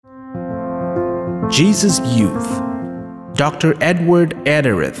Jesus Youth. Dr. Edward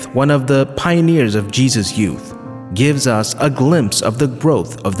Ederith, one of the pioneers of Jesus Youth, gives us a glimpse of the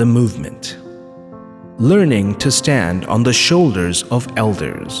growth of the movement. Learning to stand on the shoulders of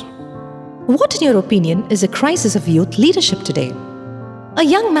elders. What, in your opinion, is a crisis of youth leadership today? A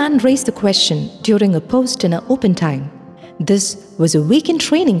young man raised the question during a post-dinner open time. This was a week in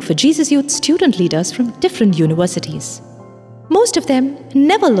training for Jesus Youth student leaders from different universities. Most of them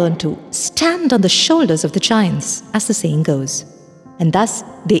never learned to stand on the shoulders of the giants, as the saying goes. And thus,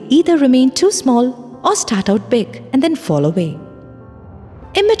 they either remain too small or start out big and then fall away.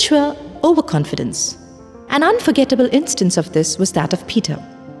 Immature overconfidence. An unforgettable instance of this was that of Peter.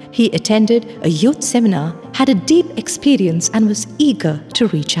 He attended a youth seminar, had a deep experience, and was eager to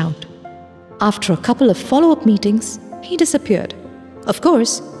reach out. After a couple of follow-up meetings, he disappeared. Of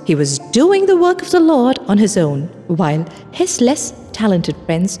course, he was doing the work of the Lord on his own, while his less talented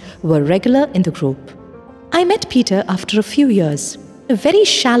friends were regular in the group. I met Peter after a few years, a very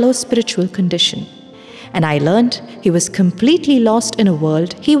shallow spiritual condition, and I learned he was completely lost in a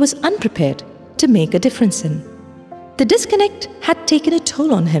world he was unprepared to make a difference in. The disconnect had taken a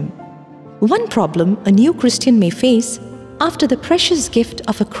toll on him. One problem a new Christian may face after the precious gift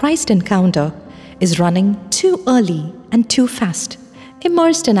of a Christ encounter is running too early and too fast,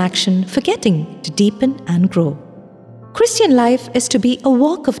 immersed in action, forgetting to deepen and grow. Christian life is to be a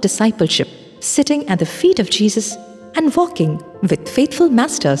walk of discipleship, sitting at the feet of Jesus and walking with faithful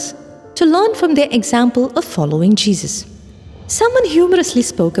masters to learn from their example of following Jesus. Someone humorously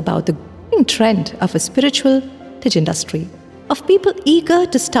spoke about the growing trend of a spiritual industry, of people eager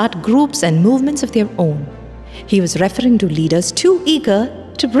to start groups and movements of their own. He was referring to leaders too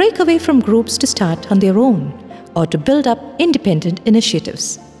eager to break away from groups to start on their own, or to build up independent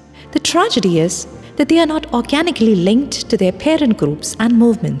initiatives. The tragedy is that they are not organically linked to their parent groups and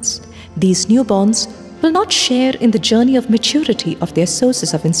movements. These newborns will not share in the journey of maturity of their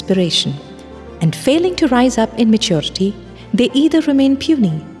sources of inspiration. And failing to rise up in maturity, they either remain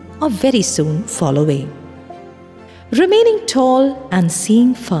puny or very soon fall away. Remaining tall and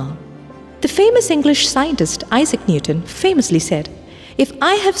seeing far. The famous English scientist Isaac Newton famously said, "If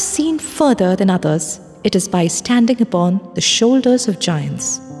I have seen further than others, it is by standing upon the shoulders of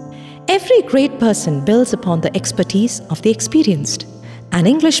giants." Every great person builds upon the expertise of the experienced. An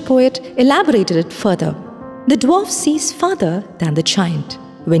English poet elaborated it further. The dwarf sees farther than the giant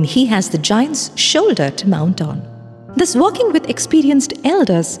when he has the giant's shoulder to mount on. Thus, walking with experienced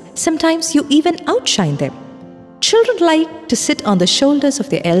elders, sometimes you even outshine them. Children like to sit on the shoulders of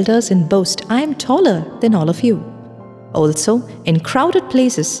their elders and boast, "I am taller than all of you." Also, in crowded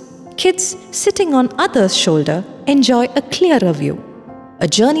places, kids sitting on others' shoulder enjoy a clearer view. A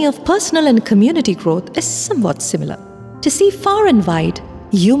journey of personal and community growth is somewhat similar. To see far and wide,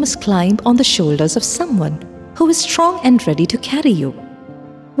 you must climb on the shoulders of someone who is strong and ready to carry you.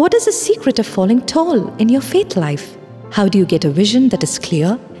 What is the secret of falling tall in your faith life? How do you get a vision that is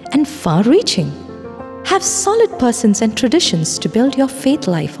clear and far-reaching? Have solid persons and traditions to build your faith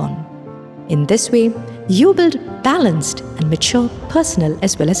life on. In this way, you build balanced and mature personal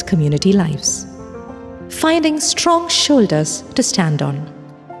as well as community lives. Finding strong shoulders to stand on.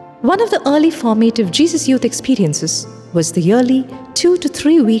 One of the early formative Jesus Youth experiences was the yearly 2 to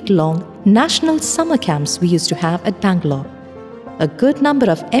 3 week long national summer camps we used to have at Bangalore. A good number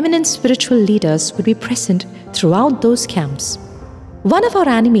of eminent spiritual leaders would be present throughout those camps. One of our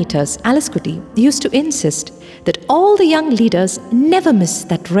animators, Alice Kuti, used to insist that all the young leaders never miss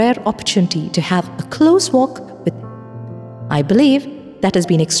that rare opportunity to have a close walk with him. I believe that has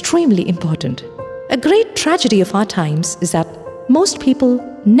been extremely important. A great tragedy of our times is that most people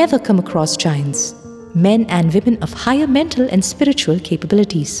never come across giants, men and women of higher mental and spiritual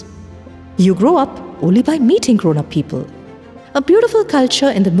capabilities. You grow up only by meeting grown-up people. A beautiful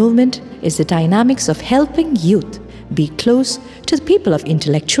culture in the movement is the dynamics of helping youth be close to the people of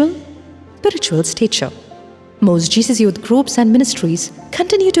intellectual, spiritual stature. Most Jesus Youth groups and ministries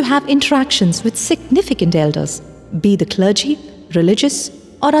continue to have interactions with significant elders, be the clergy, religious,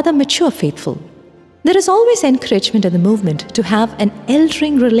 or other mature faithful. There is always encouragement in the movement to have an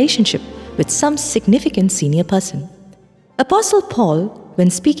eldering relationship with some significant senior person. Apostle Paul, when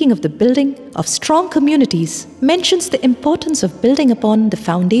speaking of the building of strong communities, mentions the importance of building upon the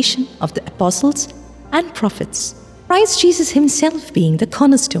foundation of the apostles and prophets, Christ Jesus himself being the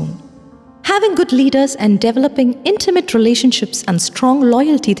cornerstone. Having good leaders and developing intimate relationships and strong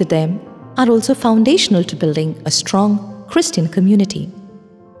loyalty to them are also foundational to building a strong Christian community.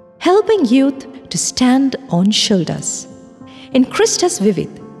 Helping youth to stand on shoulders. In Christus Vivit,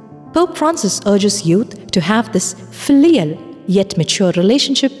 Pope Francis urges youth to have this filial yet mature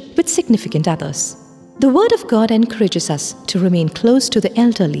relationship with significant others. The Word of God encourages us to remain close to the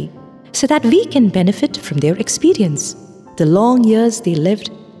elderly so that we can benefit from their experience. The long years they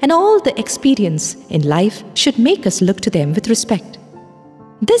lived and all the experience in life should make us look to them with respect.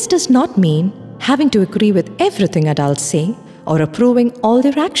 This does not mean having to agree with everything adults say or approving all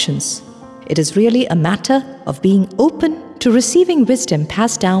their actions. It is really a matter of being open to receiving wisdom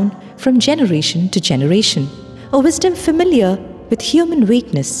passed down from generation to generation, a wisdom familiar with human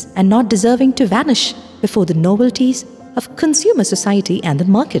weakness and not deserving to vanish before the novelties of consumer society and the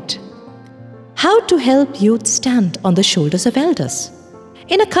market. How to help youth stand on the shoulders of elders?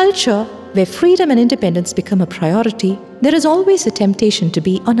 In a culture where freedom and independence become a priority, there is always a temptation to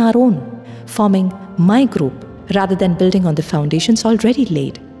be on our own, forming my group rather than building on the foundations already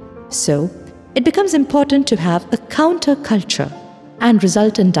laid. So, it becomes important to have a counter-culture and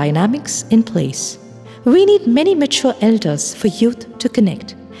resultant dynamics in place. We need many mature elders for youth to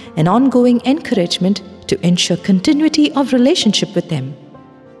connect, and ongoing encouragement to ensure continuity of relationship with them,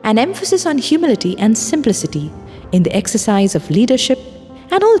 an emphasis on humility and simplicity in the exercise of leadership,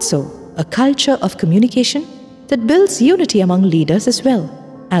 and also a culture of communication that builds unity among leaders as well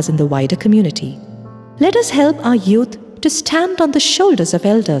as in the wider community. Let us help our youth to stand on the shoulders of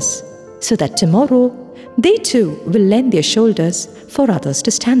elders so that tomorrow they too will lend their shoulders for others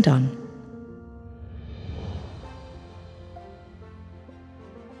to stand on.